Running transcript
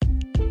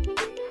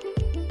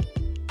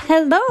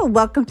Hello,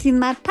 welcome to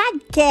my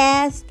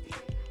podcast.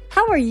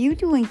 How are you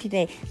doing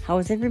today?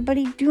 How's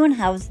everybody doing?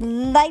 How's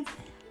life?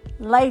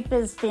 Life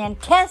is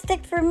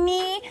fantastic for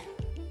me.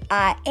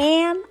 I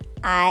am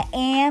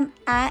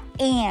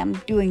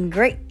doing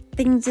great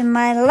things in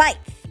my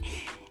life.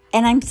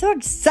 And I'm so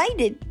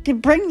excited to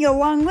bring you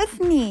along with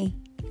me.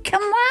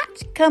 Come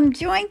watch, come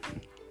join,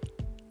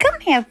 come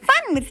have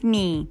fun with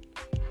me.